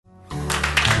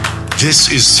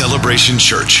This is Celebration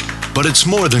Church, but it's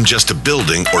more than just a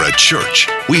building or a church.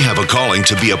 We have a calling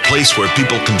to be a place where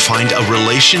people can find a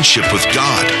relationship with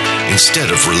God instead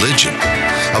of religion.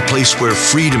 A place where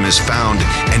freedom is found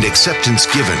and acceptance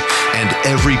given, and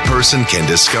every person can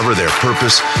discover their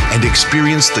purpose and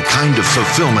experience the kind of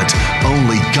fulfillment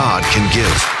only God can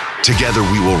give. Together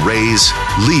we will raise,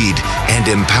 lead, and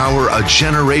empower a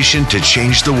generation to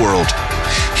change the world.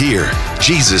 Here,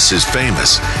 Jesus is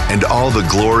famous, and all the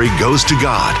glory goes to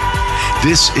God.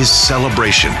 This is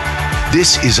Celebration.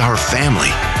 This is our family.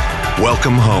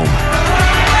 Welcome home.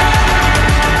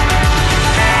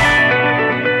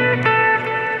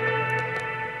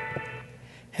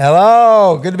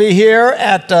 Hello, good to be here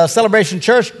at Celebration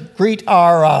Church.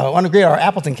 I want to greet our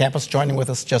Appleton campus joining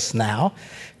with us just now.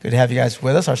 Good to have you guys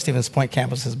with us. Our Stevens Point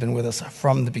campus has been with us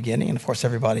from the beginning, and of course,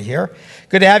 everybody here.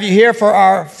 Good to have you here for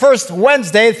our first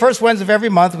Wednesday. The first Wednesday of every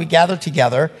month, we gather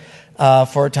together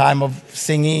for a time of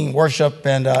singing, worship,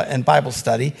 and Bible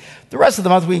study. The rest of the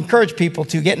month, we encourage people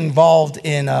to get involved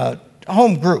in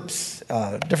home groups,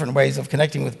 different ways of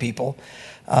connecting with people,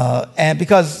 and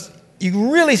because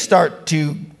you really start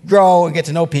to grow and get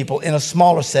to know people in a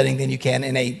smaller setting than you can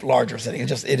in a larger setting.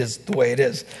 It is the way it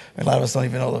is. A lot of us don't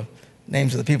even know the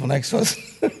names of the people next to us.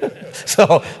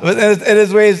 So it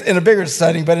is ways in a bigger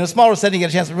setting, but in a smaller setting, you get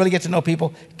a chance to really get to know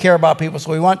people, care about people.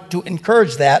 So we want to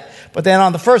encourage that. But then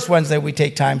on the first Wednesday, we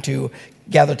take time to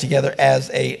gather together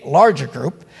as a larger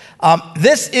group.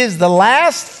 This is the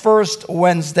last first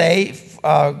Wednesday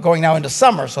going now into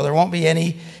summer, so there won't be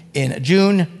any in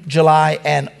June, July,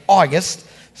 and August.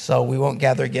 So we won't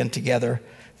gather again together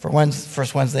for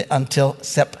first Wednesday until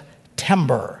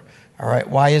September. All right,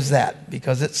 why is that?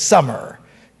 Because it's summer,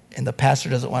 and the pastor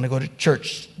doesn't want to go to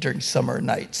church during summer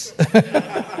nights.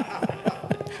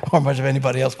 Or much of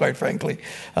anybody else, quite frankly.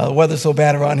 The weather's so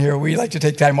bad around here, we like to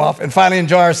take time off and finally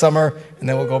enjoy our summer, and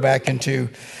then we'll go back into,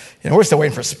 we're still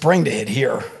waiting for spring to hit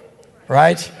here,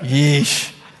 right?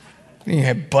 Yeesh. We don't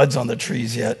have buds on the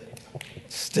trees yet.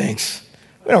 It stinks.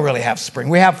 We don't really have spring.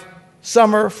 We have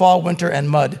summer, fall, winter, and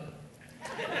mud.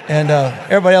 And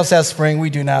everybody else has spring. We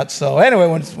do not. So anyway,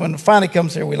 when it finally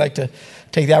comes here, we like to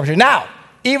take the opportunity. Now,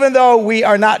 even though we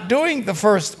are not doing the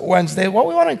first Wednesday, what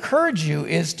we want to encourage you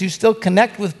is to still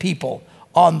connect with people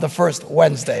on the first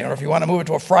Wednesday. Or if you want to move it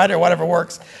to a Friday or whatever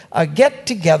works, get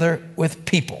together with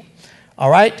people. All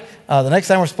right? The next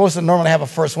time we're supposed to normally have a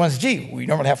first Wednesday. We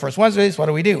normally have first Wednesdays. What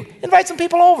do? Invite some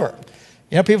people over.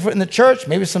 People in the church,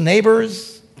 maybe some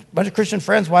neighbors, a bunch of Christian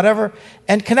friends, whatever,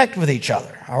 and connect with each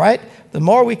other. All right? The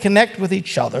more we connect with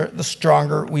each other, the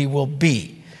stronger we will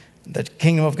be. The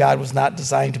kingdom of God was not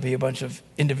designed to be a bunch of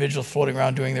individuals floating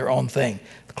around doing their own thing.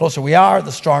 The closer we are,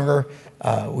 the stronger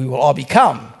we will all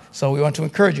become. So we want to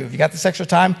encourage you, if you got this extra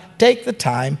time, take the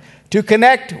time to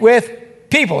connect with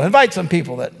people. Invite some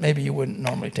people that maybe you wouldn't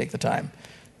normally take the time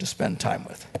to spend time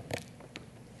with.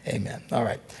 Amen. All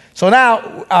right. So now,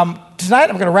 tonight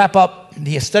I'm going to wrap up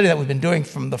the study that we've been doing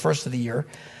from the first of the year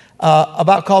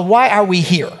called Why Are We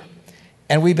Here?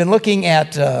 And we've been looking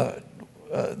at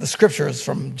the scriptures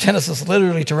from Genesis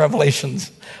literally to Revelations,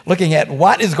 looking at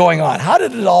what is going on. How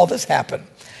did all this happen?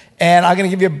 And I'm going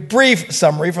to give you a brief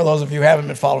summary for those of you who haven't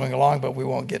been following along, but we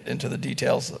won't get into the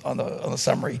details on the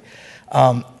summary.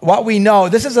 What we know,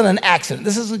 this isn't an accident.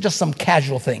 This isn't just some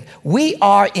casual thing. We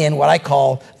are in what I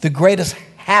call the greatest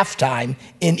halftime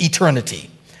in eternity.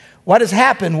 What has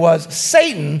happened was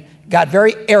Satan got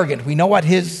very arrogant. We know what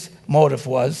his motive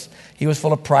was. He was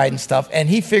full of pride and stuff, and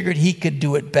he figured he could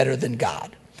do it better than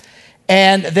God.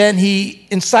 And then he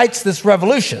incites this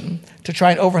revolution to try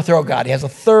and overthrow God. He has a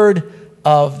third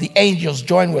of the angels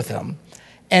join with him,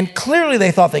 and clearly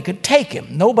they thought they could take him.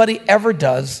 Nobody ever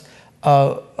does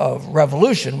a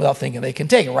revolution without thinking they can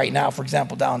take it. Right now, for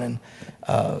example, down in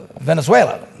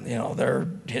Venezuela, they're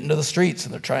hitting to the streets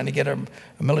and they're trying to get a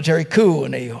military coup,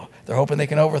 and they're hoping they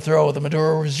can overthrow the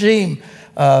Maduro regime.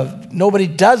 Nobody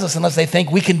does this unless they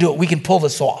think we can do it. We can pull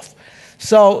this off.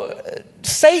 So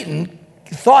Satan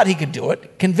thought he could do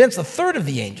it, convinced a third of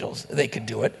the angels they could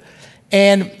do it.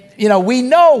 And, we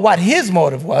know what his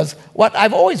motive was. What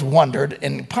I've always wondered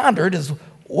and pondered is,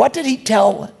 what did he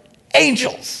tell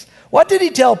angels? What did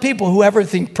he tell people who ever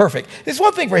think perfect? It's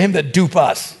one thing for him to dupe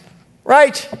us,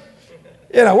 right?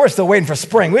 We're still waiting for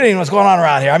spring. We don't even know what's going on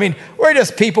around here. I mean, we're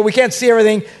just people. We can't see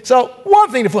everything. So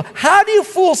one thing to fool. How do you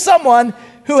fool someone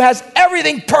who has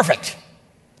everything perfect?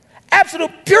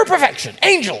 Absolute pure perfection,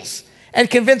 angels. And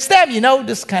convince them,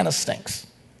 this kind of stinks.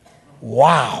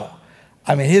 Wow.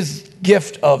 I mean, his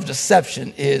gift of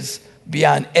deception is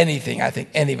beyond anything I think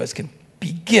any of us can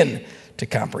begin to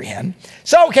comprehend.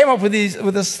 So we came up with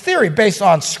this theory based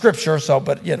on Scripture.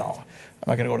 But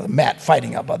I'm not going to go to the mat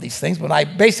fighting about these things, but I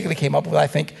basically came up with, I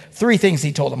think, 3 things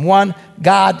he told them. 1,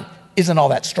 God isn't all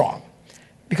that strong.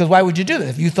 Because why would you do this?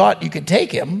 If you thought you could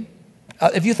take him,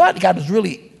 if you thought God was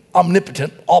really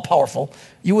omnipotent, all-powerful,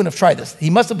 you wouldn't have tried this. He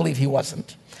must have believed he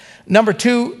wasn't. Number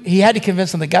 2, he had to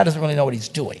convince them that God doesn't really know what he's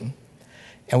doing.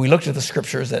 And we looked at the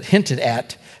scriptures that hinted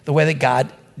at the way that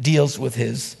God deals with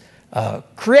his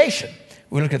creation.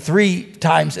 We looked at 3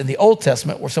 times in the Old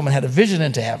Testament where someone had a vision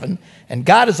into heaven, and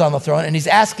God is on the throne, and he's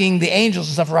asking the angels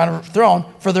and stuff around the throne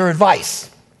for their advice.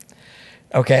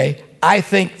 Okay? I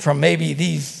think from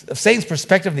maybe Satan's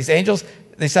perspective, these angels,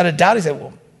 they started doubting. He said,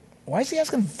 well, why is he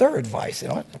asking their advice?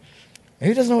 Maybe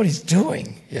he doesn't know what he's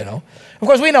doing, Of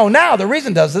course, we know now the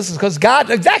reason he does this is because God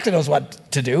exactly knows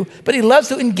what to do, but he loves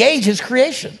to engage his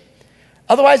creation.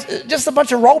 Otherwise, just a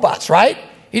bunch of robots, right?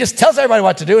 He just tells everybody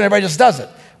what to do, and everybody just does it.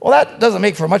 Well, that doesn't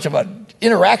make for much of an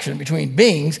interaction between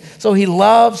beings, so he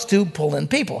loves to pull in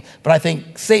people. But I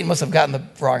think Satan must have gotten the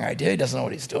wrong idea. He doesn't know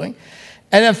what he's doing.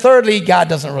 And then thirdly, God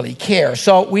doesn't really care.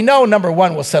 So we know number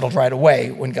 1 was settled right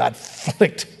away when God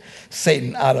flicked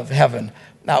Satan out of heaven.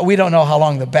 Now, we don't know how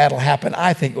long the battle happened.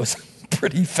 I think it was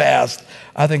pretty fast.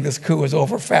 I think this coup was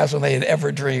over faster than they had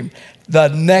ever dreamed. The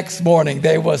next morning,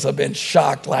 they must have been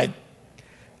shocked like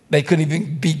they couldn't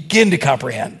even begin to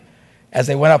comprehend as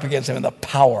they went up against him and the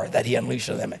power that he unleashed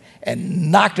on them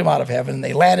and knocked him out of heaven. And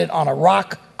they landed on a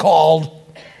rock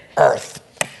called Earth.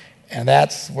 And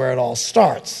that's where it all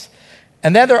starts.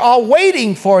 And then they're all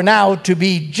waiting for now to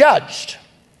be judged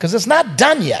because it's not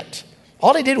done yet.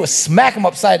 All he did was smack him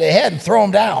upside the head and throw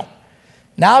him down.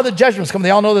 Now the judgment's coming.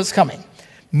 They all know that's coming.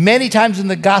 Many times in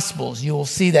the Gospels, you will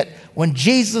see that when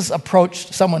Jesus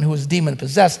approached someone who was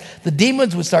demon-possessed, the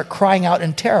demons would start crying out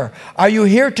in terror. Are you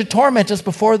here to torment us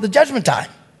before the judgment time?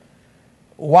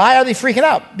 Why are they freaking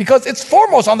out? Because it's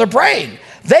foremost on their brain.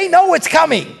 They know it's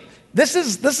coming.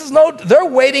 They're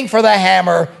waiting for the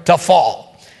hammer to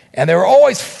fall. And they were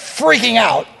always freaking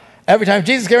out every time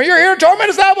Jesus came. You're here to torment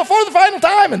us now before the final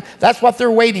time. And that's what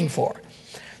they're waiting for.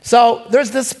 So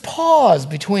there's this pause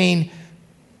between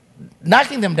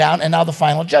knocking them down and now the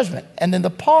final judgment. And then the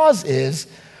pause is,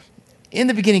 in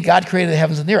the beginning, God created the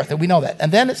heavens and the earth. And we know that.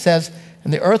 And then it says,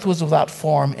 and the earth was without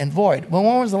form and void. Well,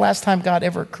 when was the last time God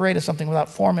ever created something without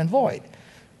form and void?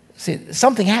 See,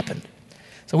 something happened.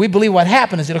 So we believe what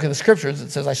happened is, you look at the scriptures,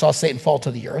 it says, I saw Satan fall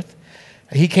to the earth.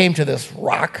 He came to this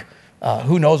rock.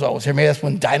 Who knows what was here? Maybe that's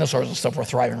when dinosaurs and stuff were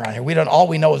thriving around here. All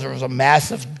we know is there was a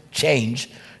massive change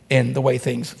in the way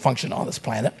things function on this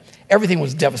planet. Everything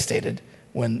was devastated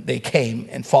when they came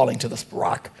and falling to this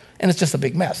rock, and it's just a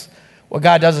big mess. What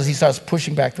God does is he starts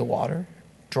pushing back the water,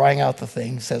 drying out the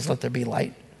thing, says, let there be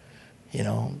light,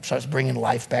 starts bringing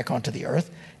life back onto the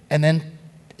earth. And then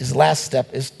his last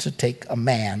step is to take a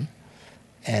man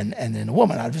and then a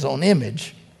woman out of his own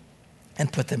image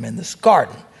and put them in this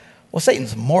garden. Well,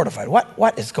 Satan's mortified.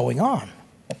 What is going on?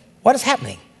 What is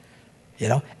happening?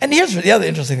 And here's the other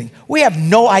interesting thing. We have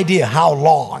no idea how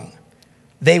long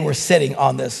they were sitting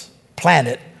on this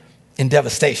planet in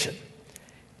devastation.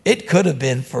 It could have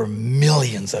been for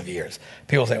millions of years.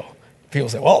 People say,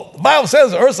 well, the Bible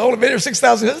says the earth's only been here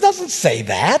 6,000 years. It doesn't say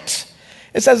that.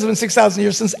 It says it's been 6,000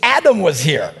 years since Adam was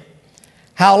here.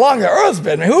 How long the earth's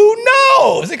been, who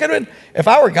knows? It could have been, if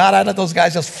I were God, I'd let those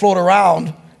guys just float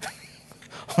around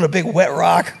on a big wet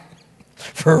rock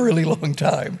for a really long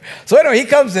time. So anyway, he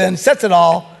comes in, sets it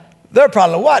all. They're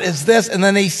probably, what is this? And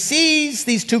then he sees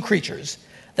these 2 creatures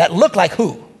that look like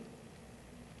who?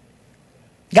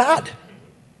 God.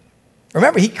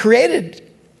 Remember, he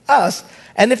created us.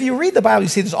 And if you read the Bible, you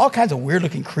see there's all kinds of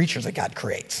weird-looking creatures that God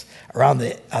creates on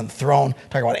the throne.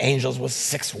 Talking about angels with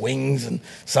 6 wings and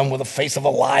some with the face of a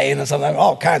lion and something,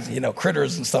 all kinds of,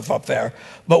 critters and stuff up there.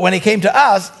 But when he came to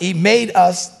us, he made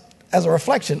us as a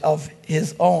reflection of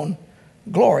his own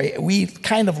glory. We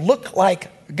kind of look like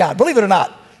God. Believe it or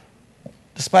not,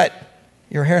 despite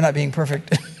your hair not being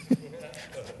perfect,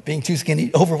 being too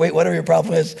skinny, overweight, whatever your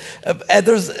problem is.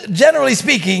 Generally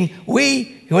speaking,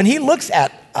 when he looks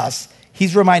at us,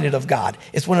 he's reminded of God.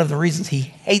 It's one of the reasons he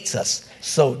hates us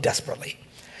so desperately.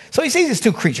 So he sees these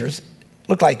 2 creatures,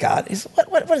 look like God. He says,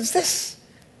 what is this?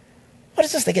 What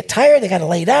is this? They get tired, they got to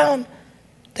lay down,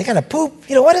 they got to poop.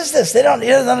 What is this? He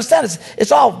doesn't understand.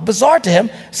 It's all bizarre to him.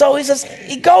 So he says,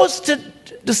 he goes to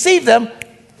deceive them.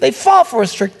 They fall for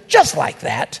his trick just like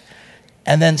that.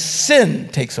 And then sin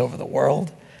takes over the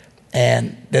world.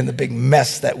 And then the big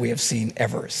mess that we have seen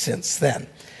ever since then.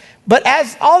 But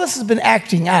as all this has been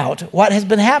acting out, what has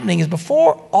been happening is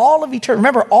before all of eternity,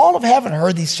 remember, all of heaven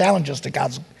heard these challenges to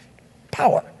God's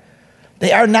power.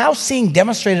 They are now seeing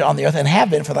demonstrated on the earth and have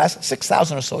been for the last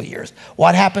 6,000 or so years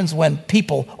what happens when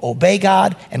people obey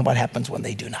God and what happens when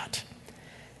they do not.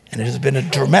 And it has been a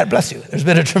dramatic, bless you, there's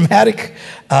been a dramatic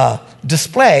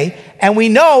display. And we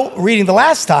know, reading the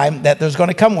last time, that there's going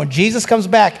to come, when Jesus comes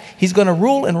back, he's going to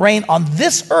rule and reign on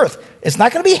this earth. It's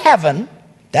not going to be heaven,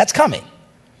 that's coming.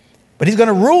 But he's going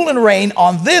to rule and reign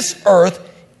on this earth.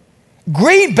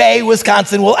 Green Bay,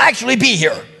 Wisconsin will actually be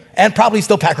here. And probably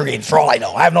still Packer games, for all I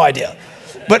know. I have no idea.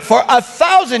 But for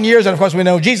 1,000 years, and of course we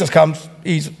know Jesus comes,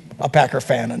 he's a Packer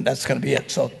fan, and that's going to be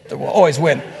it. So we'll always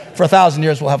win. For 1,000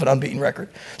 years, we'll have an unbeaten record.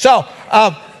 So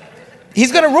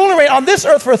he's going to rule and reign on this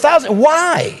earth for 1,000.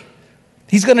 Why?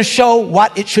 He's going to show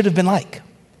what it should have been like.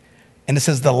 And it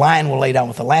says the lion will lay down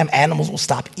with the lamb. Animals will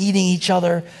stop eating each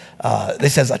other.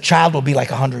 It says a child will be like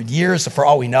 100 years. So for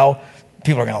all we know,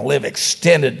 people are going to live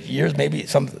extended years. Maybe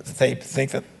they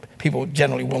think that people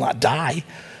generally will not die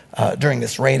during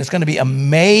this reign. It's going to be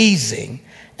amazing.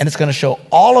 And it's going to show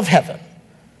all of heaven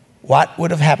what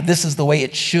would have happened. This is the way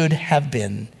it should have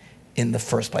been in the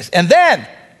first place. And then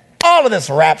all of this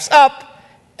wraps up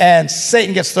and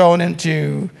Satan gets thrown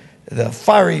into the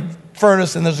fiery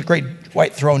furnace, and there's a great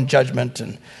white throne judgment,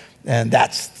 and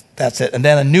that's it. And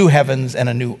then a new heavens and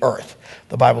a new earth.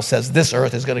 The Bible says this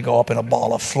earth is going to go up in a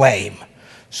ball of flame.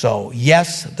 So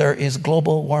yes, there is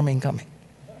global warming coming.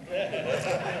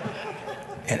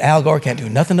 And Al Gore can't do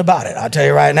nothing about it, I'll tell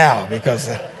you right now, because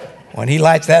when he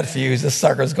lights that fuse, this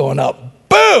sucker's going up.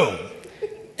 Boom!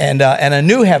 And a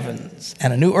new heavens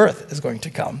and a new earth is going to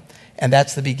come. And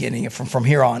that's the beginning of, from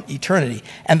here on, eternity.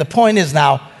 And the point is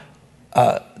now,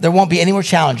 there won't be any more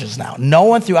challenges now. No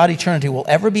one throughout eternity will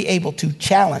ever be able to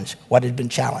challenge what had been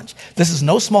challenged. This is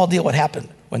no small deal what happened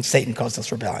when Satan caused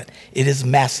us rebellion. It is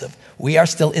massive. We are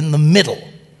still in the middle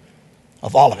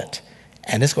of all of it.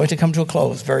 And it's going to come to a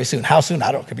close very soon. How soon?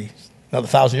 I don't know. It could be another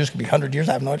 1,000 years. It could be 100 years.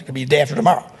 I have no idea. It could be the day after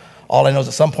tomorrow. All I know is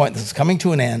at some point this is coming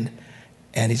to an end,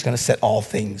 and he's going to set all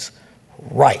things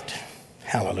right.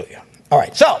 Hallelujah. All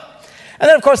right. So, and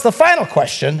then, of course, the final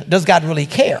question, does God really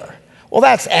care? Well,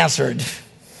 that's answered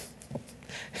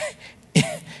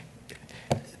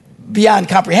beyond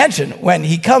comprehension when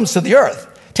he comes to the earth,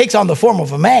 takes on the form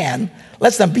of a man,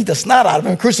 lets them beat the snot out of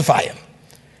him and crucify him.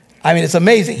 I mean, it's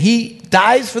amazing. He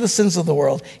dies for the sins of the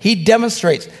world. He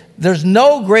demonstrates there's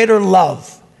no greater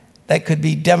love that could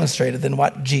be demonstrated than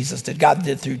what Jesus did. God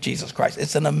did through Jesus Christ.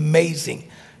 It's an amazing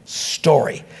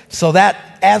story. So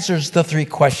that answers the three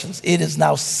questions. It is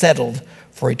now settled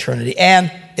for eternity,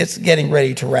 and it's getting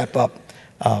ready to wrap up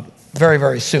very,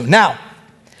 very soon. Now,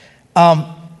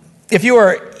 if you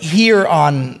were here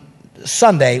on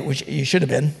Sunday, which you should have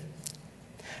been,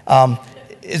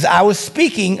 I was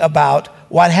speaking about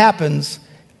what happens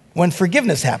when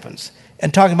forgiveness happens,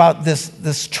 and talking about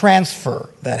this transfer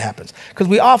that happens. Because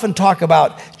we often talk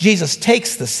about Jesus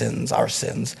takes the sins, our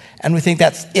sins, and we think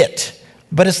that's it.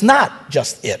 But it's not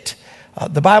just it.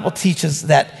 The Bible teaches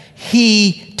that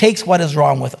he takes what is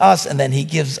wrong with us, and then he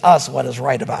gives us what is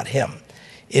right about him.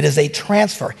 It is a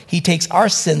transfer. He takes our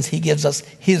sins, he gives us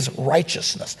his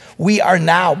righteousness. We are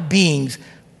now beings,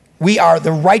 we are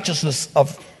the righteousness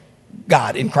of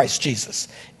God in Christ Jesus.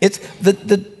 It's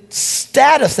the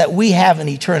status that we have in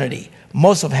eternity.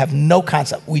 Most of them have no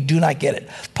concept. We do not get it.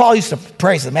 Paul used to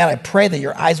pray, he said, man, I pray that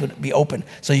your eyes would be open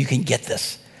so you can get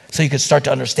this, so you can start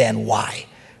to understand why.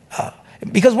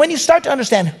 Because when you start to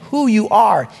understand who you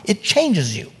are, it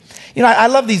changes you. You know, I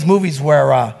love these movies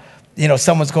where,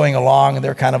 someone's going along and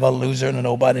they're kind of a loser and a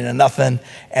nobody and a nothing,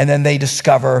 and then they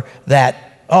discover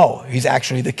that, oh, he's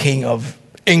actually the king of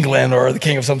England or the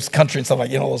king of some country and stuff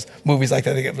like, those movies like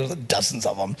that. There's dozens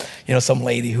of them. Some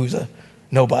lady who's a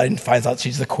nobody and finds out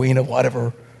she's the queen of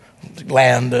whatever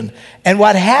land. And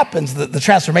what happens, the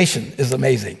transformation is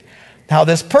amazing. How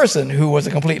this person who was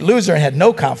a complete loser and had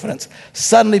no confidence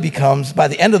suddenly becomes, by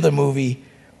the end of the movie,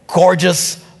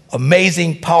 gorgeous,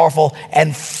 amazing, powerful,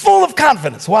 and full of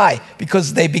confidence. Why?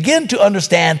 Because they begin to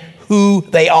understand who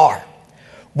they are.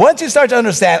 Once you start to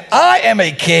understand, I am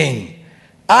a king,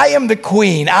 I am the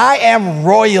queen, I am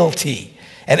royalty,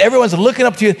 and everyone's looking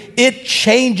up to you, it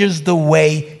changes the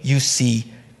way you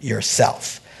see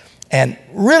yourself. And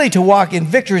really, to walk in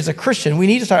victory as a Christian, we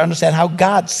need to start to understand how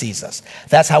God sees us.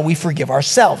 That's how we forgive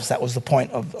ourselves. That was the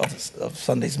point of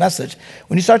Sunday's message.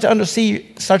 When you start to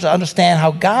understand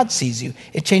how God sees you,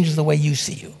 it changes the way you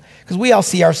see you. Because we all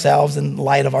see ourselves in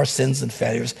light of our sins and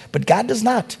failures, but God does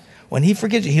not. When he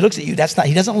forgives you, he looks at you.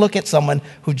 He doesn't look at someone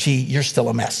who, you're still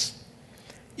a mess,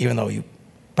 even though you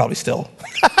probably still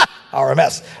are a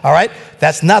mess. All right?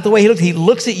 That's not the way he looks. He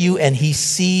looks at you and he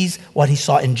sees what he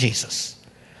saw in Jesus.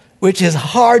 which is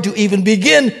hard to even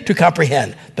begin to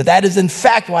comprehend. But that is in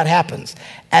fact what happens.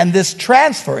 And this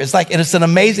transfer is like, it's an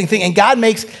amazing thing. And God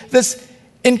makes this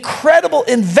incredible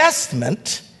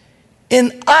investment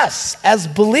in us as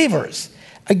believers.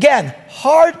 Again,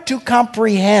 hard to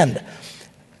comprehend.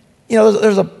 You know,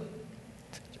 there's a,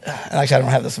 actually I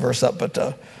don't have this verse up,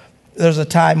 but there's a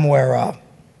time where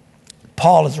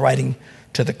Paul is writing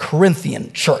to the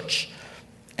Corinthian church.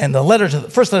 And the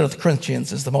first letter to the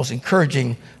Corinthians is the most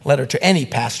encouraging letter to any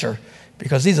pastor,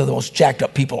 because these are the most jacked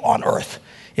up people on earth.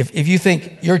 If you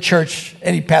think your church,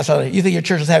 any pastor, you think your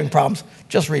church is having problems,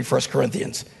 just read 1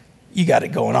 Corinthians. You got it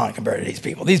going on compared to these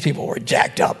people. These people were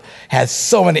jacked up, had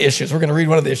so many issues. We're going to read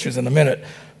one of the issues in a minute.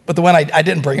 But the one I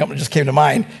didn't bring up, it just came to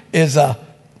mind, is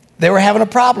they were having a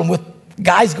problem with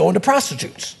guys going to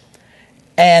prostitutes.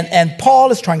 And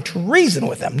Paul is trying to reason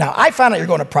with them. Now, I found out you're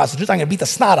going to prostitutes, I'm going to beat the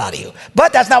snot out of you.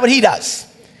 But that's not what he does.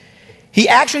 He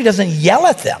actually doesn't yell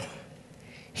at them.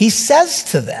 He says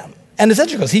to them, and it's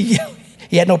interesting because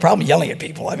he had no problem yelling at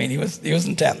people. I mean, he was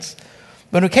intense.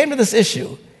 But when it came to this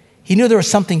issue, he knew there was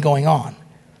something going on.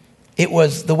 It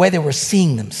was the way they were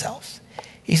seeing themselves.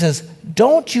 He says,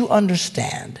 don't you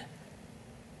understand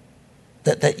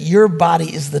that your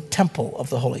body is the temple of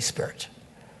the Holy Spirit?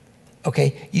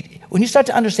 Okay? When you start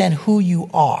to understand who you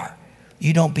are,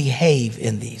 you don't behave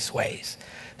in these ways.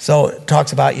 So it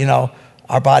talks about,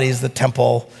 our body is the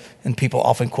temple, and people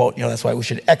often quote, that's why we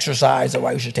should exercise, or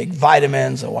why we should take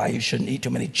vitamins, or why you shouldn't eat too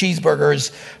many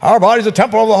cheeseburgers. Our body's a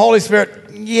temple of the Holy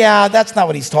Spirit. Yeah, that's not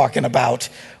what he's talking about.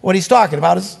 What he's talking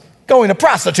about is going to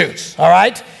prostitutes, all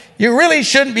right? You really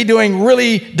shouldn't be doing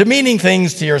really demeaning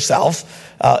things to yourself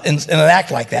in an act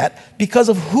like that because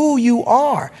of who you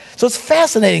are. So it's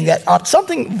fascinating that on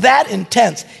something that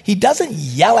intense, he doesn't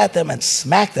yell at them and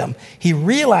smack them. He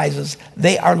realizes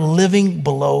they are living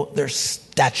below their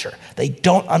stature. They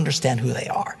don't understand who they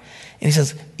are. And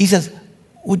he says,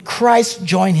 would Christ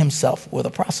join himself with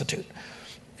a prostitute?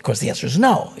 Of course, the answer is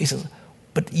no. He says,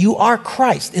 but you are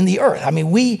Christ in the earth. I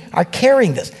mean, we are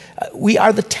carrying this. We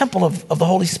are the temple of the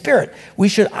Holy Spirit. We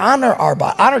should honor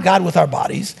God with our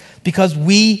bodies because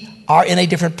we are in a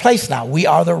different place now. We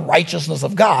are the righteousness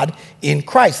of God in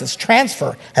Christ. This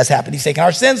transfer has happened. He's taken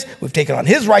our sins. We've taken on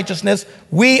his righteousness.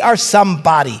 We are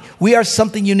somebody. We are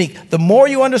something unique. The more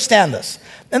you understand this,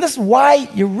 and this is why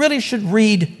you really should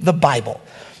read the Bible.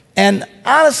 And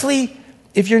honestly,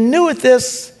 if you're new at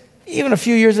this, even a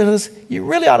few years into this, you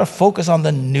really ought to focus on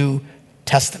the New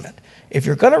Testament. If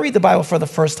you're going to read the Bible for the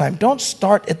first time, don't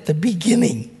start at the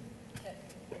beginning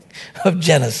of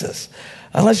Genesis.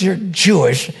 Unless you're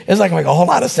Jewish, it's not going to make a whole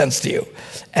lot of sense to you.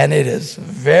 And it is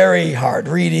very hard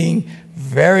reading,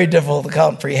 very difficult to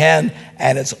comprehend,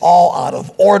 and it's all out of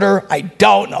order. I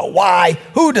don't know why.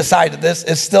 Who decided this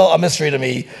is still a mystery to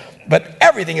me. But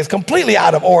everything is completely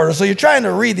out of order. So you're trying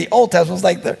to read the Old Testament,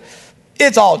 it's like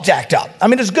it's all jacked up. I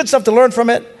mean, there's good stuff to learn from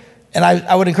it, and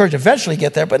I would encourage you to eventually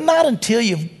get there, but not until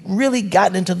you've really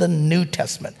gotten into the New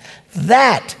Testament.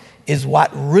 That is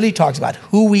what really talks about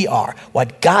who we are,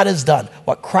 what God has done,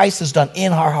 what Christ has done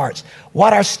in our hearts,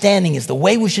 what our standing is, the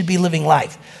way we should be living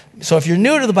life. So if you're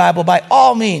new to the Bible, by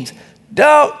all means,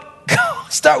 don't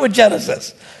start with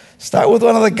Genesis. Start with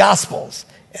one of the Gospels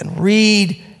and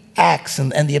read Acts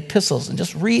and the epistles and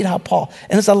just read how Paul,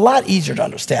 and it's a lot easier to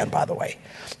understand, by the way.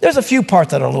 There's a few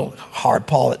parts that are a little hard.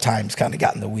 Paul at times kind of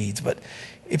got in the weeds, but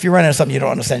if you're running into something you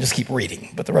don't understand, just keep reading.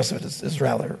 But the rest of it is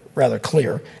rather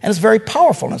clear. And it's very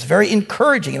powerful, and it's very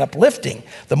encouraging and uplifting.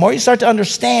 The more you start to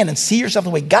understand and see yourself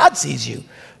the way God sees you,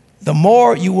 the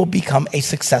more you will become a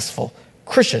successful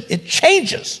Christian. It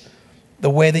changes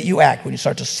the way that you act when you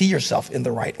start to see yourself in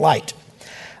the right light.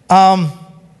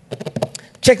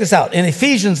 Check this out. In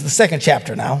Ephesians, the 2nd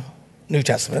chapter now, New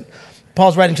Testament,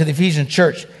 Paul's writing to the Ephesian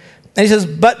church, and he says,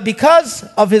 but because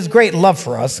of his great love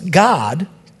for us, God,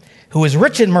 who is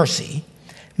rich in mercy,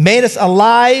 made us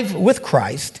alive with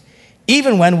Christ,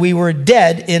 even when we were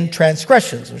dead in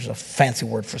transgressions, which is a fancy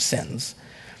word for sins.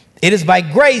 It is by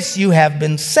grace you have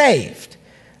been saved.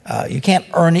 You can't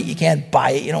earn it. You can't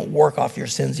buy it. You don't work off your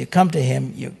sins. You come to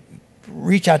him. You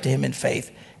reach out to him in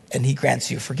faith, and he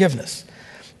grants you forgiveness.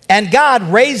 And God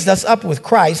raised us up with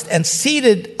Christ and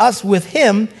seated us with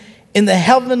him in the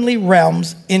heavenly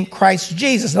realms in Christ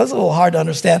Jesus. Now, that's a little hard to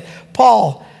understand.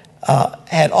 Paul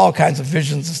had all kinds of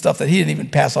visions and stuff that he didn't even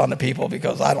pass on to people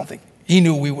because I don't think he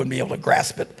knew we wouldn't be able to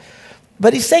grasp it.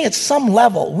 But he's saying at some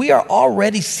level, we are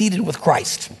already seated with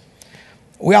Christ.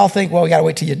 We all think, well, we got to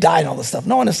wait till you die and all this stuff.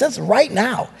 No, in a sense, right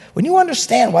now, when you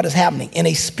understand what is happening in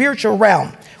a spiritual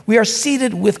realm, we are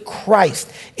seated with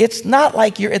Christ. It's not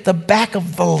like you're at the back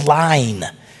of the line.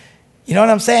 You know what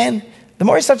I'm saying? the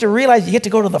more you start to realize you get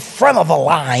to go to the front of the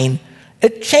line,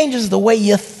 it changes the way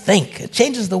you think. It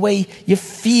changes the way you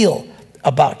feel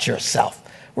about yourself.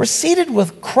 We're seated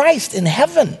with Christ in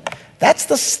heaven. That's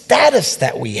the status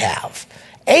that we have.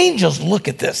 Angels look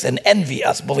at this and envy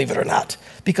us, believe it or not,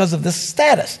 because of this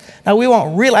status. Now, we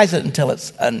won't realize it until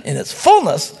it's in its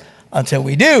fullness, until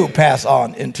we do pass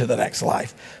on into the next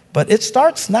life. But it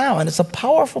starts now, and it's a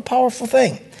powerful, powerful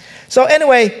thing. So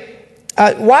anyway,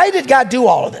 why did God do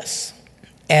all of this?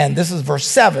 And this is verse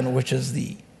 7, which is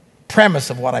the premise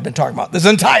of what I've been talking about this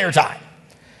entire time,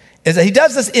 is that he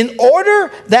does this in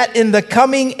order that in the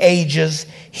coming ages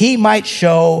he might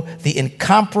show the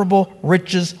incomparable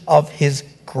riches of his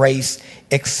grace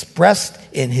expressed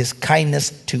in his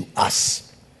kindness to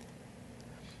us.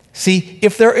 See,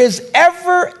 if there is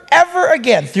ever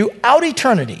again throughout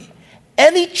eternity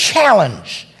any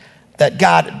challenge that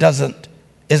God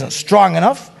isn't strong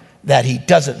enough, that he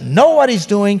doesn't know what he's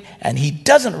doing, and he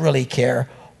doesn't really care,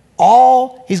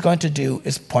 all he's going to do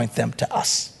is point them to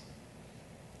us.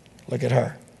 Look at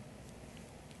her.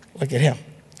 Look at him.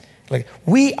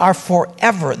 We are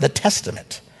forever the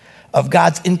testament of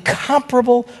God's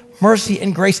incomparable mercy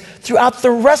and grace throughout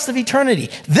the rest of eternity.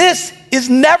 This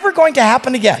is never going to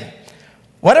happen again.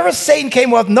 Whatever Satan came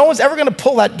with, no one's ever going to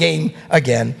pull that game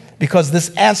again, because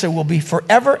this answer will be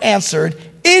forever answered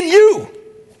in you.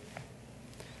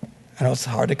 I know it's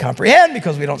hard to comprehend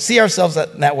because we don't see ourselves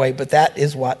that way, but that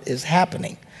is what is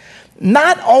happening.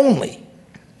 Not only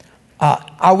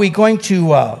are we going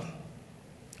to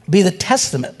be the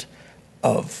testament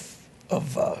of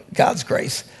God's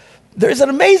grace, there's an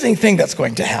amazing thing that's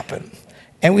going to happen.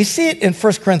 And we see it in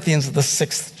 1 Corinthians, the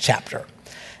 6th chapter.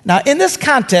 Now, in this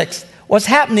context, what's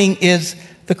happening is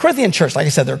the Corinthian church, like I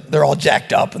said, they're all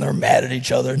jacked up and they're mad at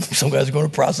each other. And some guys are going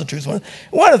to prostitutes.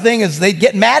 One of the things is they'd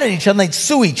get mad at each other and they'd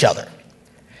sue each other.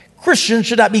 Christians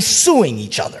should not be suing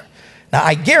each other. Now,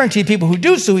 I guarantee people who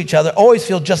do sue each other always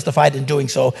feel justified in doing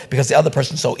so because the other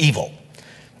person's so evil.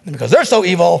 And because they're so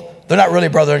evil, they're not really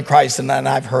brother in Christ. And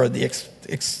I've heard the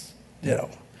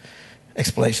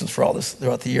explanations for all this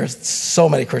throughout the years. So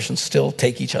many Christians still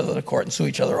take each other to court and sue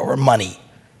each other over money.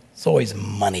 It's always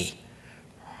money.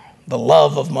 The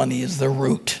love of money is the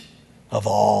root of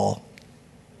all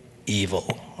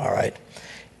evil, all right?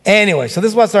 Anyway, so this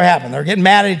is what's happening. They're getting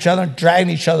mad at each other and dragging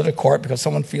each other to court because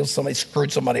someone feels somebody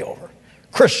screwed somebody over.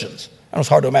 Christians. I know it's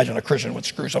hard to imagine a Christian would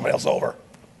screw somebody else over.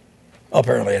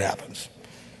 Apparently it happens.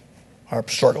 Our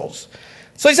struggles.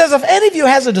 So he says, if any of you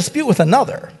has a dispute with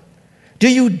another, do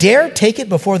you dare take it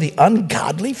before the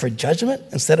ungodly for judgment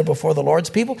instead of before the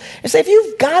Lord's people? And say, if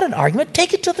you've got an argument,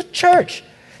 take it to the church.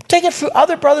 Take it through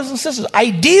other brothers and sisters.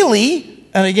 Ideally,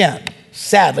 and again,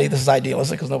 sadly, this is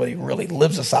idealistic because nobody really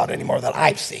lives this out anymore that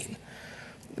I've seen.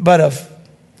 But if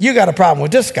you got a problem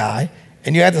with this guy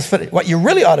and you have this, what you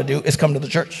really ought to do is come to the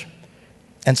church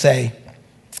and say,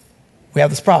 we have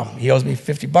this problem. He owes me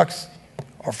 $50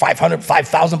 or $500,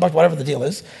 $5,000, whatever the deal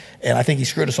is. And I think he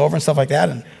screwed us over and stuff like that.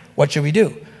 And what should we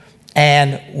do?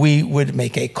 And we would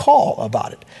make a call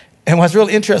about it. And what's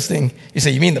really interesting, you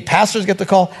say, you mean the pastors get the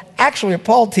call? Actually,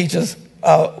 Paul teaches,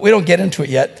 we don't get into it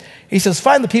yet. He says,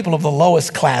 find the people of the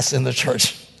lowest class in the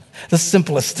church, the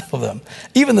simplest of them.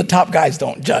 Even the top guys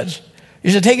don't judge. You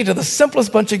should take it to the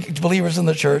simplest bunch of believers in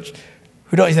the church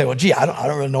who don't, you say, well, gee, I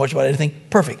don't really know much about anything.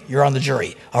 Perfect, you're on the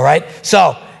jury, all right?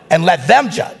 So, and let them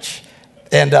judge.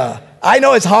 And I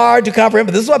know it's hard to comprehend,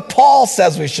 but this is what Paul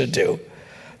says we should do.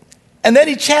 And then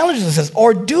he challenges us, says,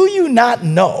 or do you not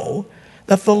know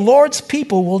that the Lord's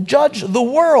people will judge the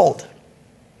world?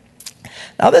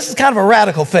 Now, this is kind of a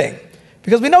radical thing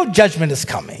because we know judgment is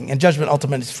coming, and judgment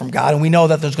ultimately is from God, and we know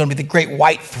that there's going to be the great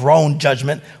white throne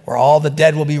judgment where all the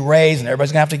dead will be raised and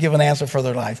everybody's going to have to give an answer for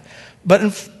their life. But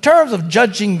in terms of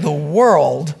judging the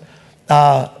world,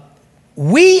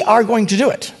 we are going to do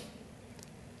it.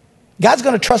 God's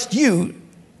going to trust you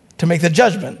to make the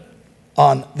judgment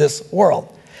on this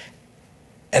world.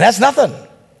 And that's nothing.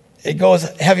 It goes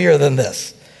heavier than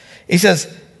this. He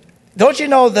says, don't you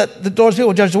know that the Lord's people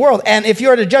will judge the world? And if you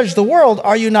are to judge the world,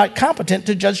 are you not competent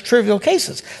to judge trivial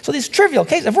cases? So these trivial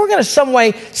cases, if we're going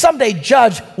to someday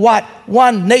judge what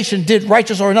one nation did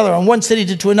righteous or another, and one city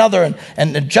did to another,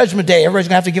 and Judgment Day, everybody's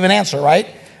going to have to give an answer, right?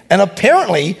 And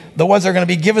apparently, the ones that are going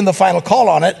to be given the final call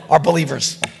on it are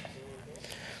believers.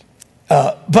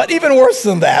 But even worse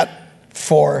than that,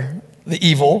 for the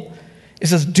evil, it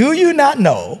says, do you not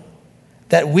know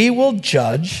that we will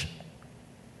judge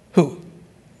who?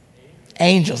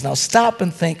 Angels. Now stop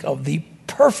and think of the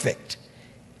perfect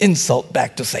insult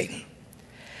back to Satan.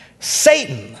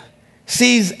 Satan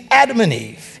sees Adam and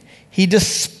Eve. He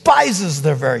despises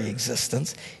their very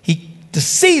existence. He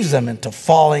deceives them into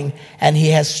falling, and he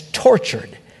has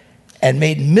tortured and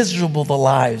made miserable the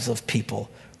lives of people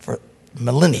for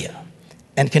millennia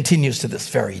and continues to this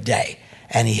very day.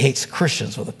 And he hates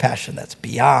Christians with a passion that's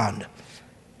beyond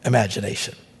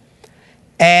imagination.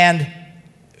 And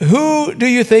who do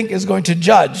you think is going to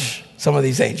judge some of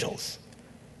these angels?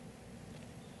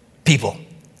 People.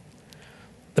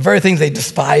 The very things they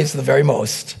despise the very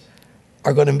most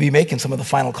are going to be making some of the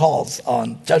final calls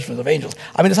on judgment of angels.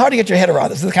 I mean, it's hard to get your head around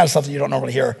this. This is the kind of stuff that you don't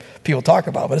normally hear people talk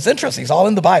about, but it's interesting. It's all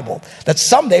in the Bible that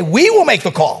someday we will make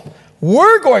the call.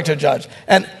 We're going to judge.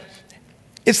 And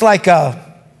it's like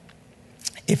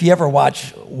if you ever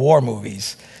watch war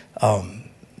movies,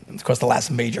 of course, the last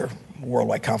major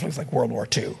worldwide conflict is like World War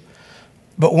II.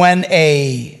 But when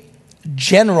a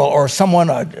general or someone,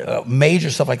 a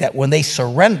major stuff like that, when they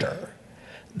surrender,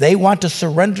 they want to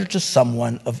surrender to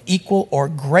someone of equal or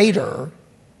greater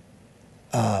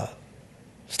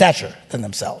stature than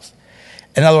themselves.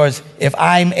 In other words, if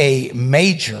I'm a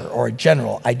major or a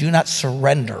general, I do not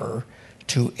surrender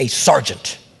to a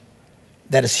sergeant.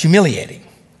 That is humiliating.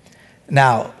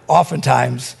 Now,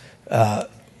 oftentimes,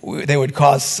 they would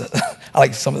cause,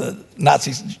 like some of the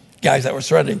Nazi guys that were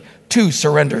surrendering, to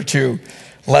surrender to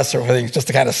lesser things, just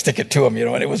to kind of stick it to them,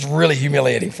 and it was really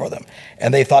humiliating for them.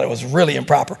 And they thought it was really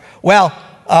improper. Well,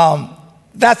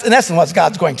 that's in essence what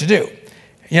God's going to do.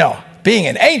 Being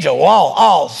an angel, well,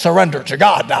 I'll surrender to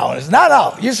God now. And it's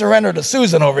no, you surrender to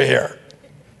Susan over here.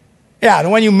 Yeah, the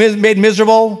one you made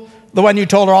miserable, the one you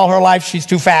told her all her life she's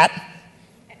too fat.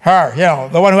 Her,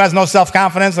 the one who has no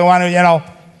self-confidence, the one who,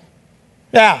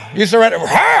 yeah, you surrender.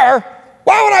 Her?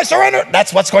 Why would I surrender?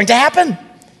 That's what's going to happen.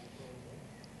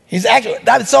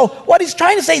 So what he's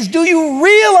trying to say is, do you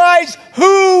realize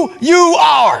who you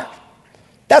are?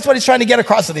 That's what he's trying to get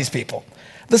across to these people.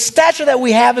 The stature that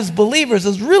we have as believers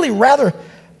is really rather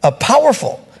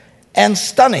powerful and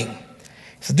stunning.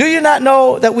 So do you not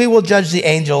know that we will judge the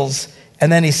angels?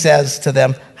 And then he says to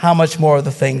them, how much more of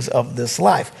the things of this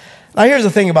life? Now here's the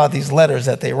thing about these letters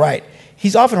that they write.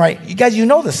 He's often writing, you guys, you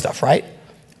know this stuff, right?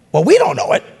 Well, we don't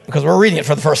know it because we're reading it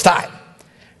for the first time.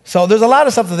 So there's a lot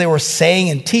of stuff that they were saying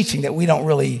and teaching that we don't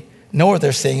really know what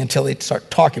they're saying until they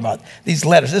start talking about these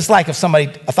letters. It's like if somebody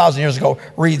 1,000 years ago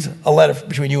reads a letter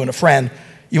between you and a friend,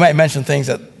 you might mention things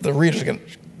that the readers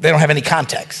they don't have any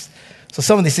context. So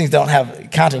some of these things don't have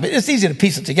context, but it's easy to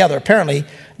piece it together. Apparently,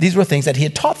 these were things that he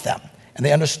had taught them, and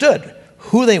they understood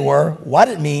who they were, what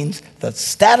it means, the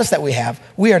status that we have.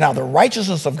 We are now the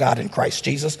righteousness of God in Christ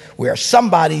Jesus. We are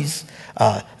somebody's,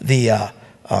 the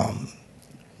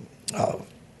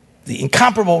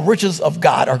incomparable riches of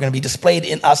God are going to be displayed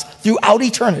in us throughout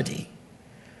eternity.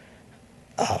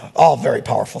 All very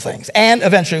powerful things. And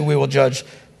eventually we will judge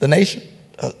the nation,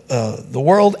 the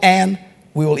world, and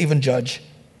we will even judge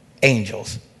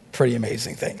angels. Pretty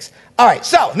amazing things. All right,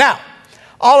 so now,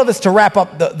 all of this to wrap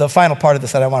up the final part of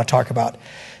this that I want to talk about.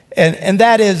 And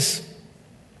that is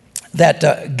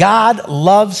that God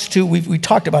loves to, we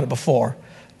talked about it before,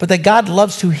 but that God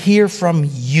loves to hear from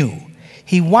you.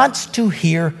 He wants to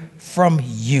hear from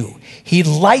you. He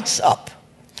lights up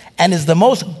and is the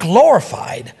most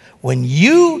glorified when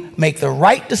you make the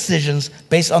right decisions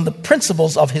based on the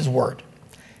principles of his word.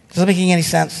 Is that making any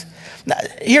sense? Now,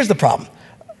 here's the problem.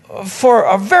 For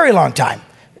a very long time,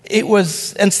 it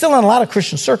was, and still in a lot of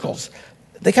Christian circles,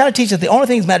 they kind of teach that the only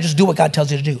thing that matters is just do what God tells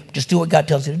you to do. Just do what God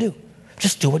tells you to do.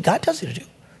 Just do what God tells you to do.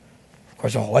 Of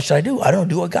course, what should I do? I don't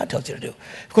do what God tells you to do.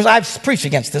 Because I've preached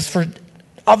against this for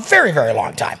a very, very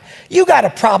long time. You got a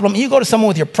problem, you go to someone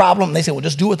with your problem, and they say, well,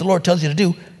 just do what the Lord tells you to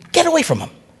do. Get away from them,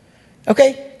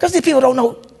 okay? Because these people don't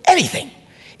know anything.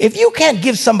 If you can't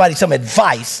give somebody some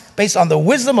advice based on the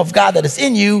wisdom of God that is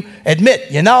in you,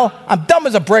 admit, I'm dumb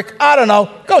as a brick, I don't know,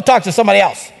 go talk to somebody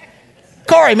else.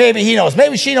 Corey, maybe he knows,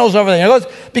 maybe she knows over there.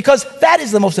 Because that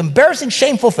is the most embarrassing,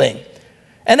 shameful thing.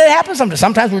 And it happens sometimes.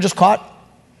 Sometimes we're just caught.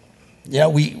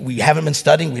 We haven't been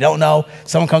studying, we don't know.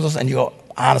 Someone comes to us and you go,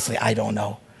 honestly, I don't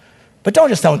know. But don't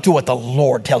just do what the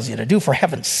Lord tells you to do, for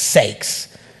heaven's sakes.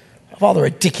 Of all the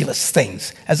ridiculous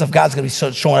things, as if God's going to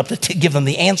be showing up to give them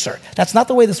the answer. That's not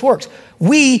the way this works.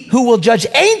 We who will judge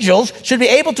angels should be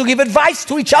able to give advice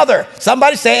to each other.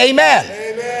 Somebody say amen.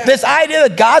 Amen. This idea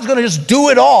that God's going to just do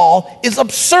it all is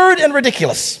absurd and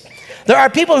ridiculous. There are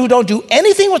people who don't do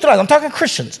anything with their lives. I'm talking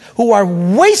Christians who are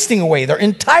wasting away their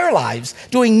entire lives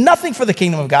doing nothing for the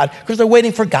kingdom of God because they're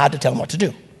waiting for God to tell them what to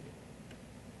do.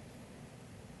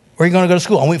 Where are you going to go to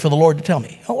school? I'm waiting for the Lord to tell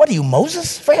me. Oh, what are you,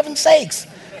 Moses? For heaven's sakes.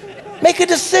 Make a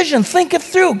decision. Think it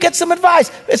through. Get some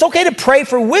advice. It's okay to pray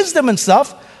for wisdom and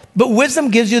stuff, but wisdom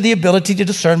gives you the ability to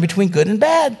discern between good and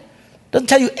bad. Doesn't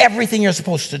tell you everything you're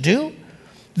supposed to do.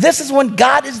 This is when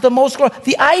God is the most glorified.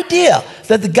 The idea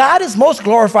that the God is most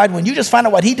glorified when you just find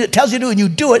out what he tells you to do and you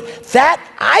do it, that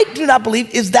I do not believe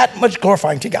is that much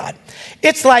glorifying to God.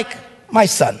 It's like my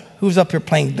son, who's up here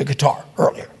playing the guitar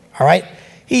earlier, all right?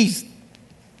 He's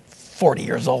 40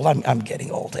 years old. I'm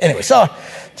getting old. Anyway, so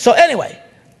anyway,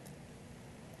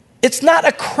 it's not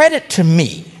a credit to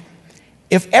me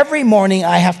if every morning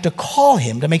I have to call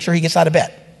him to make sure he gets out of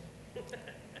bed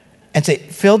and say,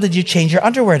 Phil, did you change your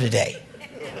underwear today?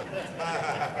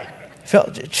 Phil,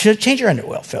 change your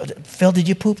underwear. Phil, did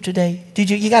you poop today?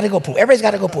 You got to go poop. Everybody's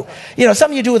got to go poop. You know,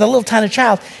 something you do with a little tiny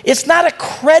child. It's not a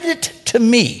credit to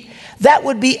me. That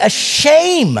would be a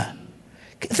shame.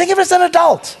 Think of it as an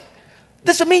adult.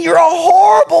 This would mean you're a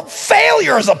horrible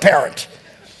failure as a parent.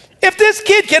 If this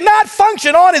kid cannot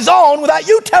function on his own without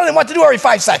you telling him what to do every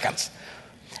 5 seconds.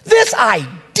 This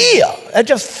idea, it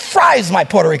just fries my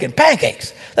Puerto Rican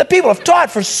pancakes, that people have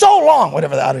taught for so long,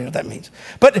 whatever, I don't know what that means.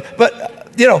 But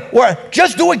you know, where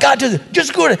just do what God does,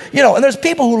 just do it, you know, and there's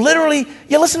people who literally,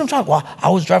 you listen to them talk, well, I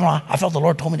was driving on, I felt the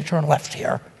Lord told me to turn left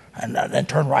here, and then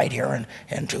turn right here,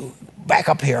 and to back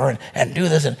up here, and do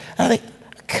this, and I think,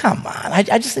 come on, I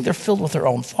just think they're filled with their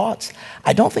own thoughts.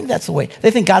 I don't think that's the way. They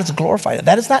think God is glorified.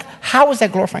 That is not, how is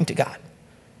that glorifying to God?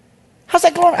 How's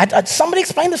that glorifying? Somebody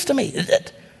explain this to me.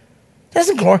 It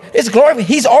doesn't glorify, it's glorifying.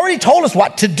 He's already told us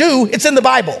what to do. It's in the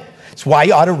Bible. It's why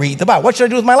you ought to read the Bible. What should I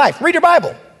do with my life? Read your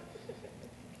Bible.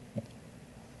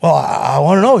 Well, I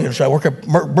want to know, should I work at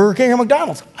Burger King or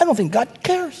McDonald's? I don't think God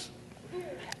cares.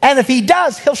 And if he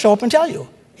does, he'll show up and tell you.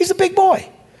 He's a big boy.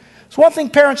 So one thing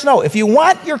parents know, if you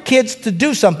want your kids to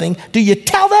do something, do you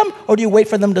tell them or do you wait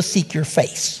for them to seek your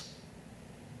face?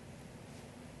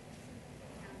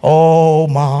 Oh,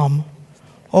 Mom.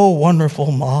 Oh,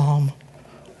 wonderful Mom.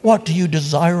 What do you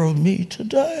desire of me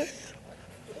today?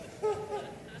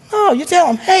 No, you tell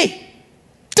them, hey,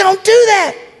 don't do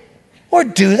that. Or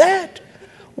do that.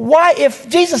 Why, if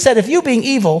Jesus said, if you being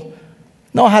evil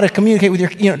know how to communicate with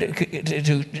your,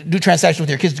 to do transactions with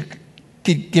your kids,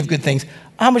 to give good things,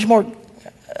 how much more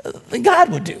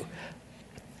God would do?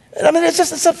 I mean,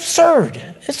 it's absurd.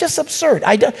 It's just absurd.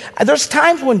 There's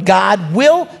times when God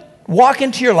will walk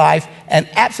into your life and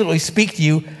absolutely speak to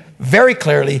you very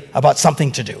clearly about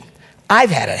something to do. I've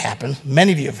had it happen.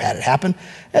 Many of you have had it happen.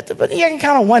 But you can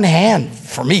count on one hand,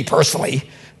 for me personally,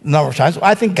 a number of times.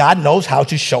 I think God knows how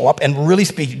to show up and really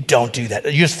speak. Don't do that.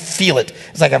 You just feel it.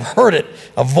 It's like I've heard it,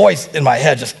 a voice in my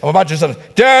head, just, I'm about to do something.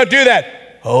 Don't do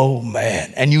that. Oh,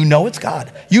 man. And you know it's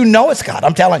God. You know it's God.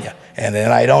 I'm telling you. And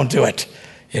then I don't do it,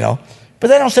 But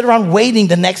they don't sit around waiting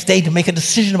the next day to make a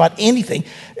decision about anything.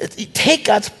 Take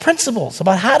God's principles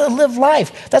about how to live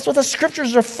life. That's what the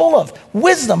scriptures are full of.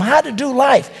 Wisdom, how to do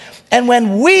life. And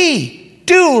when we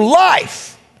do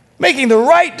life, making the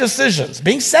right decisions,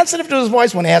 being sensitive to his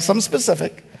voice when he has something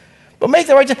specific, but make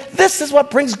the right decision, this is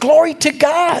what brings glory to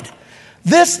God.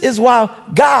 This is why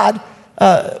God,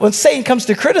 when Satan comes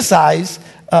to criticize,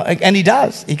 and he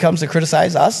does, he comes to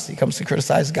criticize us, he comes to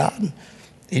criticize God.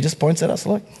 He just points at us,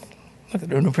 look,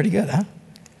 they're doing pretty good, huh?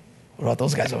 What about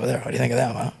those guys over there? What do you think of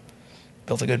them, huh?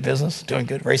 Built a good business, doing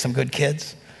good, raised some good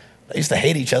kids. They used to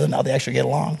hate each other, now they actually get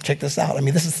along. Check this out. I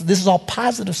mean, this is all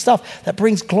positive stuff that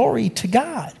brings glory to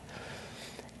God.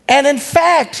 And in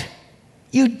fact,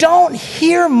 you don't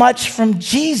hear much from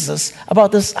Jesus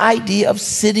about this idea of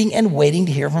sitting and waiting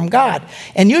to hear from God.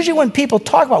 And usually when people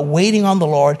talk about waiting on the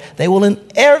Lord, they will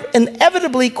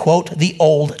inevitably quote the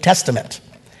Old Testament.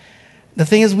 The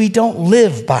thing is, we don't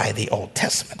live by the Old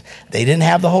Testament. They didn't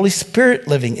have the Holy Spirit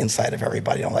living inside of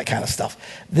everybody, all that kind of stuff.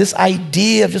 This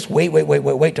idea of just wait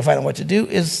to find out what to do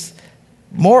is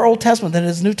more Old Testament than it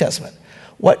is New Testament.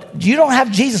 You don't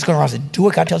have Jesus going around and say, do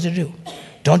what God tells you to do.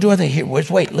 Don't do anything here. Just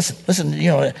wait, listen,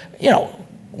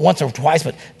 once or twice,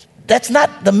 but that's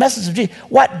not the message of Jesus.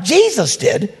 What Jesus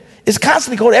did is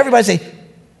constantly go to everybody and say,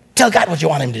 tell God what you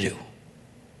want him to do.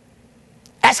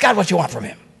 Ask God what you want from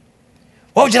him.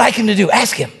 What would you like him to do?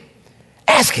 Ask him.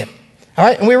 Ask him. All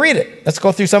right, and we read it. Let's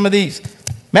go through some of these.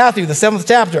 Matthew, the 7th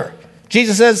chapter.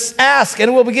 Jesus says, ask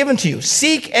and it will be given to you.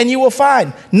 Seek and you will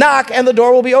find. Knock and the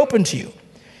door will be opened to you.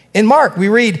 In Mark, we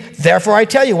read, therefore I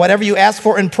tell you, whatever you ask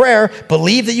for in prayer,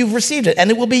 believe that you've received it and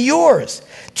it will be yours.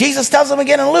 Jesus tells them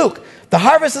again in Luke, the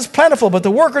harvest is plentiful, but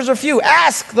the workers are few.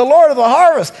 Ask the Lord of the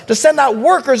harvest to send out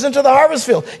workers into the harvest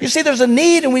field. You see, there's a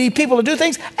need and we need people to do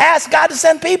things. Ask God to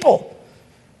send people.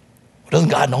 Doesn't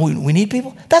God know we need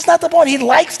people? That's not the point. He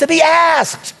likes to be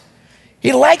asked.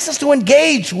 He likes us to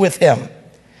engage with him.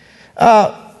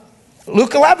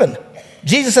 Luke 11,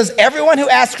 Jesus says, everyone who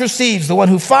asks receives. The one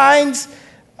who finds,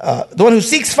 the one who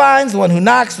seeks finds. The one who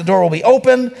knocks, the door will be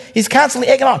opened. He's constantly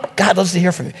egging on. God loves to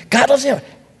hear from you. God loves to hear.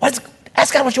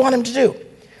 Ask God what you want him to do.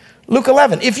 Luke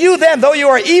 11, if you then, though you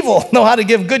are evil, know how to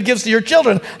give good gifts to your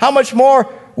children, how much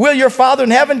more will your Father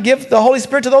in heaven give the Holy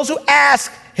Spirit to those who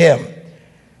ask him?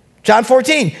 John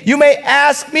 14, you may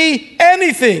ask me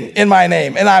anything in my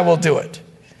name, and I will do it.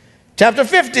 Chapter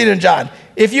 15 in John,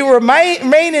 if you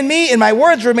remain in me and my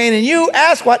words remain in you,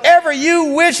 ask whatever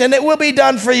you wish and it will be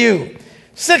done for you.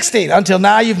 16, until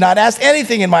now you've not asked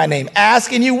anything in my name.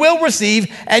 Ask and you will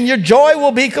receive, and your joy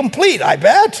will be complete, I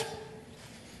bet.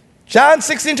 John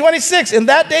 16, 26, in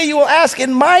that day you will ask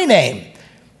in my name.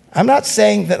 I'm not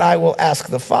saying that I will ask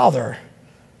the Father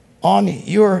on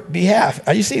your behalf.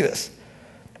 You see this?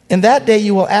 In that day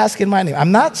you will ask in my name. I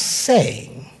am not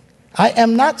saying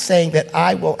that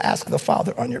I will ask the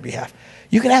Father on your behalf.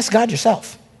 You can ask God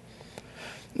yourself.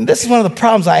 And this is one of the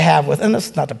problems I have with, and this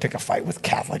is not to pick a fight with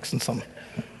Catholics and some,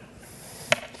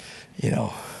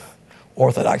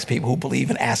 Orthodox people who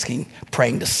believe in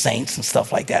praying to saints and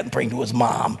stuff like that and praying to his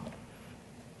mom.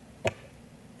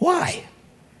 Why?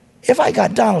 If I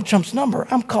got Donald Trump's number,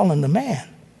 I'm calling the man.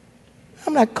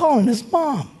 I'm not calling his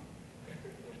mom.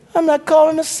 I'm not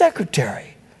calling the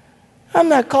secretary. I'm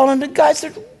not calling the guys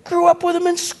that grew up with him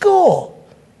in school.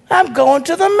 I'm going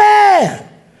to the man.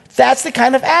 That's the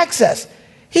kind of access.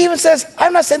 He even says,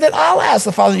 I'm not saying that I'll ask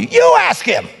the Father. You ask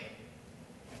him.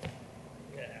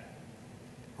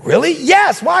 Really?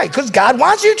 Yes. Why? Because God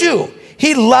wants you to.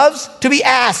 He loves to be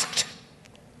asked.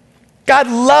 God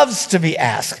loves to be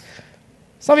asked.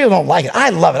 Some people don't like it. I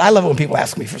love it. I love it when people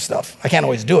ask me for stuff. I can't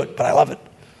always do it, but I love it.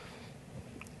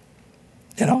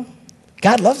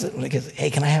 God loves it when he goes,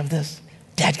 hey, can I have this?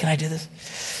 Dad, can I do this?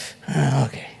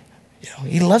 Okay.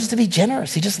 He loves to be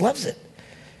generous. He just loves it.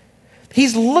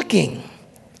 He's looking.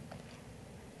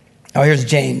 Oh, here's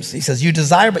James. He says, you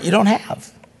desire, but you don't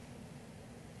have.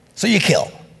 So you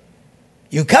kill.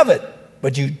 You covet,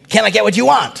 but you cannot get what you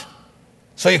want.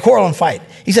 So you quarrel and fight.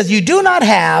 He says, you do not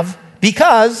have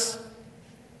because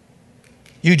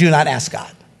you do not ask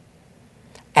God.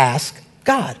 Ask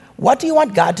God. What do you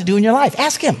want God to do in your life?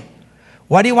 Ask him.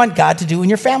 What do you want God to do in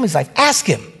your family's life? Ask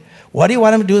him. What do you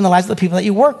want him to do in the lives of the people that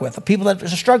you work with, the people that are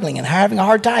struggling and having a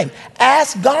hard time?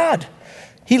 Ask God.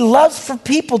 He loves for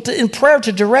people in prayer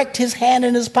to direct his hand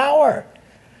and his power.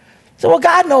 So, well,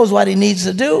 God knows what he needs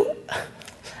to do.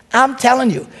 I'm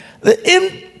telling you, the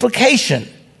implication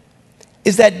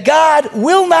is that God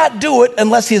will not do it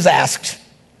unless he is asked.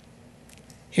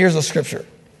 Here's a scripture.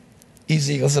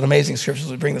 Ezekiel is an amazing scripture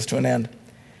as we bring this to an end.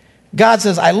 God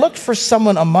says, I looked for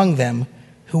someone among them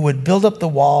who would build up the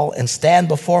wall and stand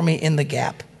before me in the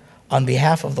gap on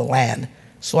behalf of the land,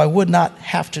 so I would not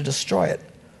have to destroy it.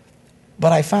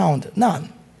 But I found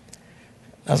none.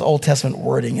 That's Old Testament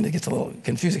wording, and it gets a little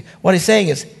confusing. What he's saying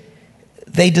is,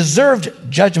 they deserved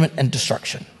judgment and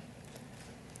destruction.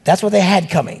 That's what they had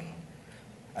coming.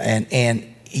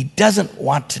 And he doesn't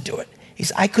want to do it. He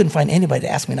said, I couldn't find anybody to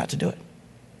ask me not to do it.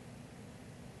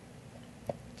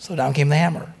 So down came the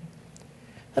hammer.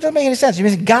 That doesn't make any sense. You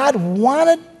mean God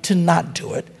wanted to not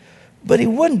do it, but he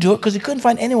wouldn't do it because he couldn't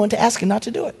find anyone to ask him not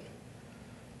to do it.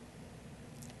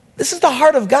 This is the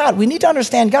heart of God. We need to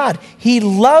understand God. He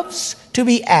loves to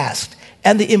be asked.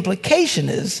 And the implication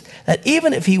is that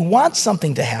even if he wants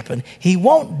something to happen, he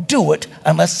won't do it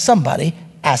unless somebody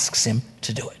asks him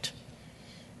to do it.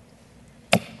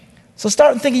 So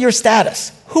start thinking your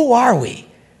status. Who are we?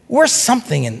 We're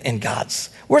something in God's.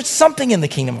 We're something in the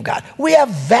kingdom of God. We have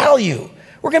value.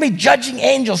 We're going to be judging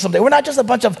angels someday. We're not just a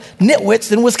bunch of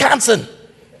nitwits in Wisconsin.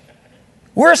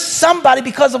 We're somebody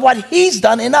because of what he's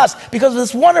done in us, because of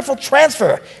this wonderful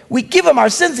transfer. We give him our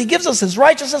sins. He gives us his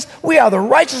righteousness. We are the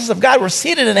righteousness of God. We're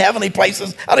seated in heavenly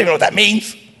places. I don't even know what that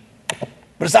means,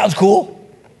 but it sounds cool.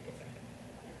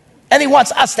 And he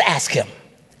wants us to ask him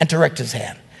and direct his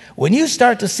hand. When you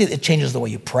start to see it, it changes the way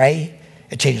you pray.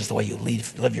 It changes the way you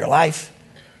live your life.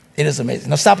 It is amazing.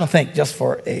 Now stop and think just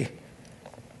for a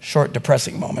short,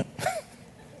 depressing moment.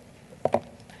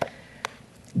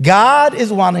 God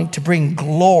is wanting to bring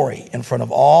glory in front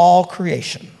of all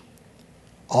creation,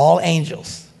 all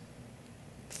angels,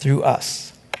 through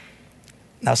us.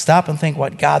 Now stop and think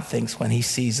what God thinks when he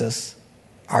sees us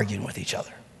arguing with each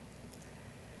other.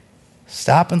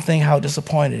 Stop and think how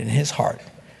disappointed in his heart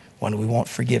when we won't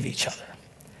forgive each other.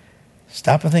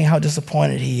 Stop and think how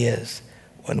disappointed he is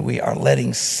when we are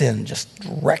letting sin just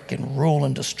wreck and rule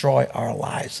and destroy our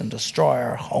lives and destroy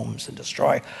our homes and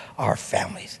destroy our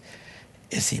families.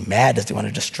 Is he mad? Does he want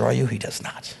to destroy you? He does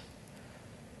not.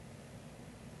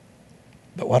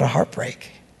 But what a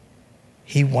heartbreak.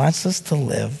 He wants us to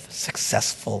live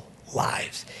successful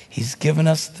lives. He's given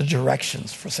us the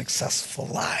directions for successful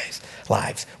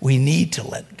lives. We need to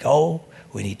let go.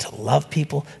 We need to love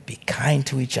people, be kind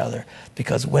to each other,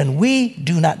 because when we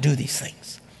do not do these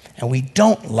things, and we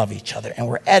don't love each other, and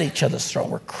we're at each other's throat,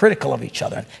 we're critical of each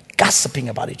other, and gossiping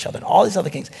about each other, and all these other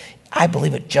things, I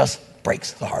believe it just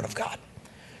breaks the heart of God.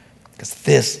 Because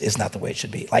this is not the way it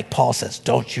should be. Like Paul says,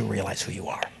 don't you realize who you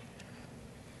are?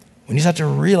 When you start to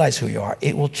realize who you are,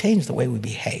 it will change the way we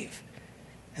behave.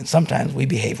 And sometimes we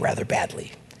behave rather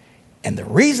badly. And the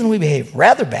reason we behave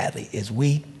rather badly is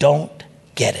we don't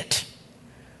get it.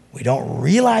 We don't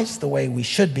realize the way we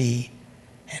should be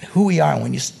and who we are. And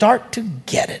when you start to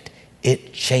get it,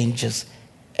 it changes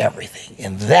everything.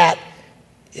 And that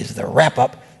is the wrap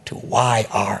up to why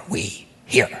are we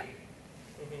here.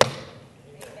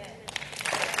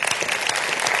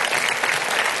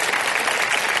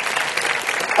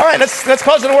 All right, let's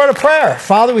close with a word of prayer.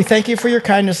 Father, we thank you for your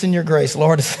kindness and your grace.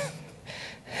 Lord, some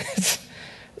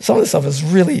of this stuff is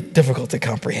really difficult to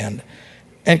comprehend.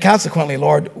 And consequently,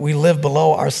 Lord, we live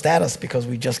below our status because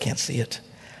we just can't see it.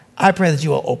 I pray that you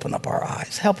will open up our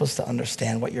eyes. Help us to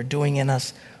understand what you're doing in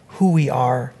us, who we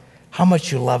are, how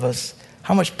much you love us,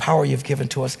 how much power you've given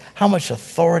to us, how much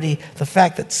authority, the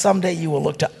fact that someday you will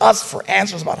look to us for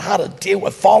answers about how to deal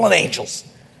with fallen angels.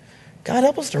 God,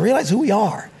 help us to realize who we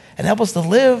are. And help us to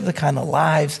live the kind of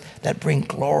lives that bring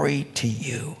glory to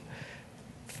you.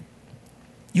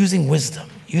 Using wisdom,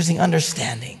 using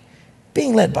understanding,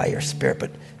 being led by your Spirit,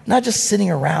 but not just sitting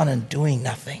around and doing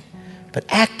nothing, but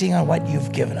acting on what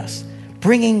you've given us,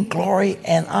 bringing glory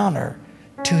and honor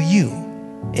to you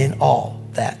in all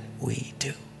that we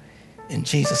do. In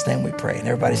Jesus' name we pray. And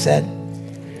everybody said,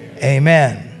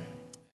 amen.